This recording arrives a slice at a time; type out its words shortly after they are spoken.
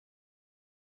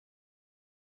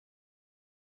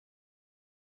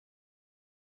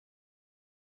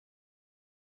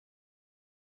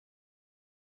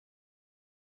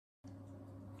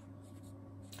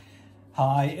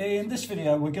Hi, in this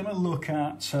video we're going to look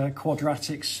at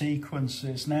quadratic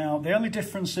sequences. Now the only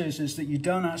difference is that you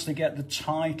don't actually get the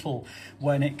title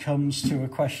when it comes to a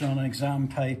question on an exam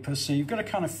paper, so you've got to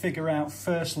kind of figure out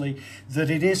firstly that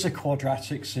it is a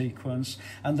quadratic sequence,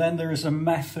 and then there is a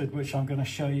method which I'm going to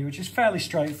show you which is fairly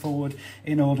straightforward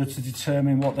in order to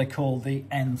determine what they call the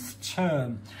nth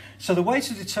term. So the way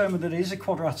to determine that it is a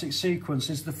quadratic sequence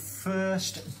is the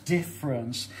first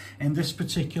difference in this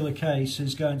particular case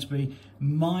is going to be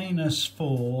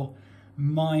 -4,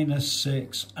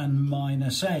 -6 and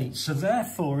 -8. So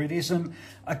therefore it isn't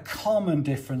a common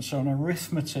difference on an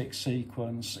arithmetic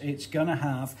sequence. It's going to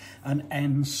have an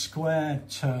n squared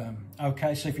term.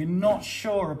 Okay, so if you're not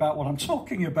sure about what I'm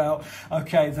talking about,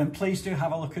 okay, then please do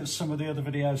have a look at some of the other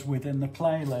videos within the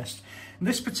playlist. In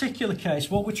this particular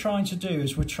case, what we're trying to do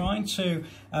is we're trying to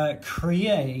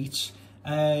create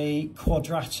a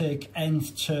quadratic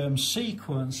nth term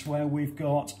sequence where we've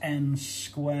got n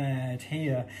squared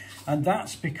here, and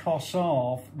that's because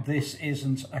of this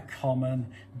isn't a common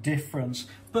difference.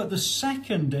 But the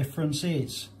second difference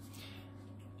is,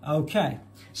 okay,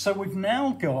 so we've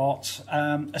now got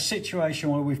a situation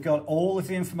where we've got all of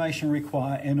the information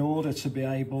required in order to be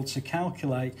able to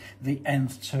calculate the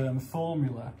nth term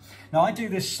formula. Now I do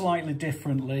this slightly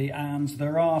differently, and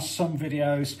there are some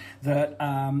videos that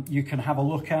you can have a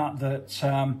look at that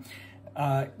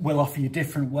will offer you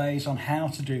different ways on how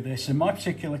to do this. In my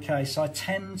particular case, I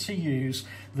tend to use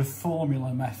the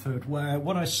formula method, where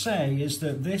what I say is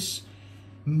that this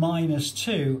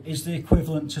 -2 is the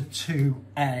equivalent to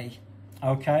 2a.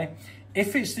 Okay,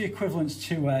 if it's the equivalent to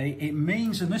 2a, it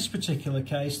means in this particular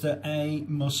case that a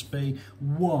must be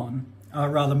 1, or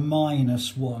rather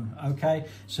 -1. Okay,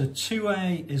 so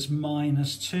 2a is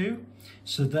 -2,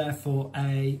 so therefore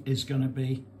a is going to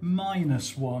be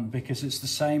 -1, because it's the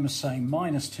same as saying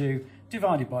 -2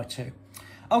 divided by 2.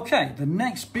 Okay, the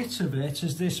next bit of it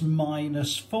is this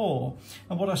 -4,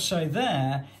 and what I say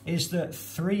there is that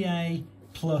 3a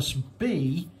plus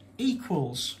b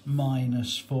equals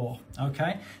 -4.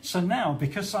 Okay, so now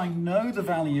because I know the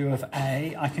value of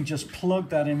a, I can just plug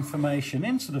that information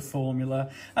into the formula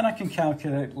and I can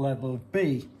calculate level of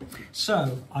b.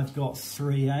 So I've got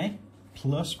 3a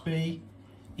plus b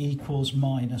equals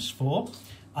 -4.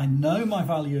 I know my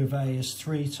value of a is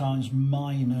 3 times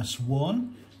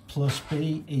 -1 plus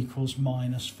b equals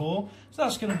 -4. So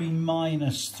that's going to be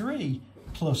 -3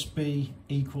 plus b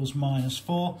equals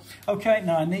 -4. Okay,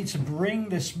 now I need to bring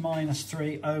this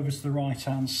 -3 over to the right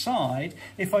hand side.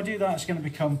 If I do that, it's going to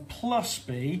become plus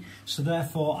b, so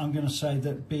therefore I'm going to say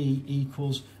that b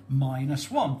equals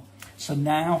 -1. So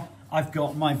now I've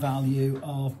got my value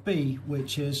of b,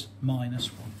 which is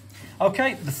 -1.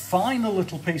 Okay, the final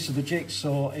little piece of the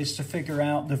jigsaw is to figure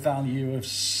out the value of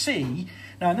c.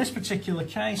 Now in this particular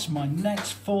case, my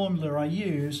next formula I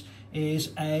use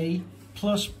is a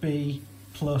plus b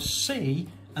plus c,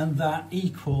 and that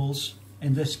equals,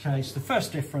 in this case, the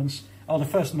first difference, or the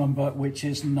first number, which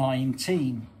is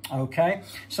 19. Okay,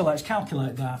 so let's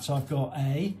calculate that. So I've got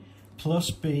a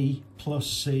plus b plus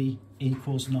c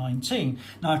equals 19.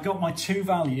 Now I've got my two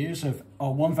values of,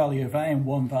 or one value of a and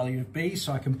one value of b,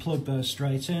 so I can plug those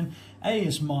straight in. A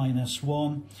is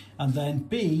 -1, and then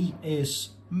b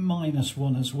is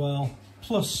 -1 as well,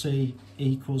 plus c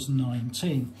equals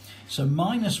 19. So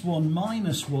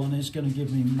 -1 is going to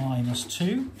give me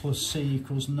 -2, plus c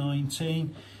equals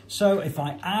 19. So if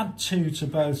I add 2 to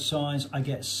both sides, I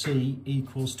get c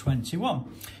equals 21.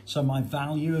 So my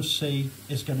value of c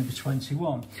is going to be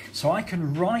 21. So I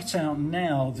can write out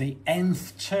now the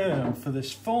nth term for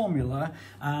this formula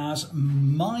as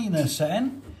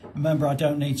 -n. Remember, I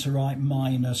don't need to write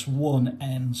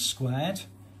 -1n squared.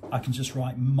 I can just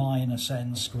write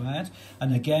 -n squared.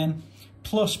 And again,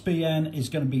 plus bn is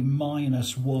going to be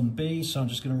 -1b, so I'm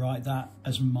just going to write that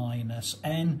as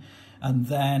 -n. And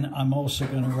then I'm also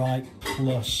going to write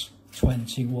plus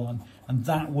 21. And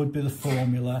that would be the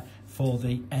formula for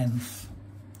the nth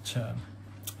term.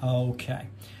 Okay,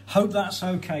 hope that's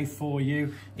okay for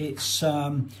you. It's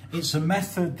a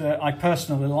method that I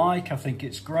personally like. I think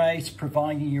it's great,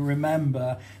 providing you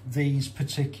remember these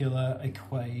particular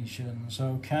equations.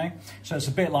 Okay, so it's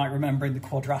a bit like remembering the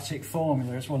quadratic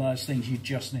formula. It's one of those things you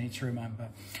just need to remember.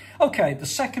 Okay, the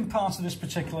second part of this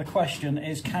particular question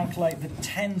is calculate the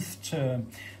 10th term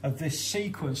of this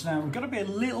sequence. Now we've got to be a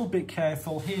little bit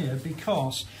careful here,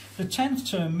 because the 10th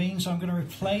term means I'm going to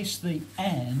replace the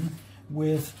n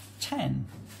with 10.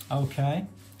 Okay,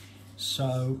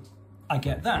 so I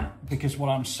get that, because what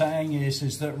I'm saying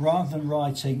is that rather than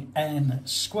writing n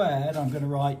squared, I'm going to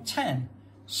write 10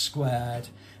 squared.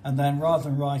 And then rather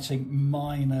than writing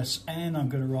minus n, I'm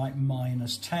going to write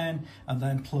minus 10 and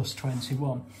then plus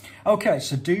 21. Okay,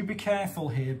 so do be careful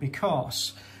here,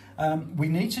 because we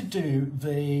need to do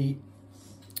the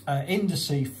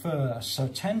indices first. So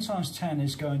 10 times 10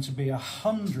 is going to be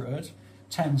 100.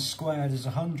 10 squared is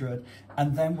 100,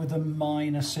 and then with a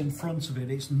minus in front of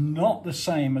it. It's not the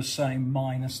same as saying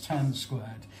minus 10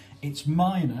 squared. It's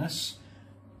minus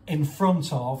in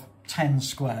front of 10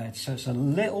 squared. So it's a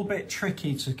little bit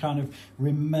tricky to kind of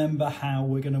remember how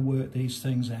we're going to work these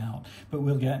things out. But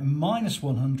we'll get minus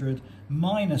 100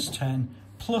 minus 10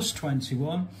 plus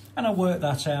 21, and I work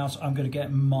that out, I'm going to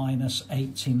get minus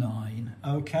 89.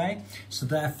 Okay, so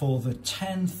therefore the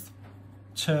 10th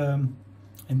term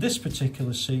in this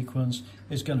particular sequence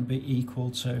is going to be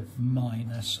equal to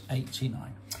minus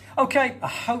 89. Okay, I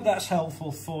hope that's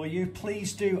helpful for you.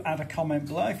 Please do add a comment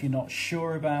below if you're not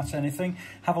sure about anything.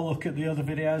 Have a look at the other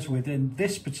videos within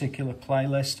this particular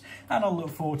playlist, and I'll look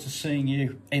forward to seeing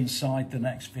you inside the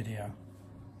next video.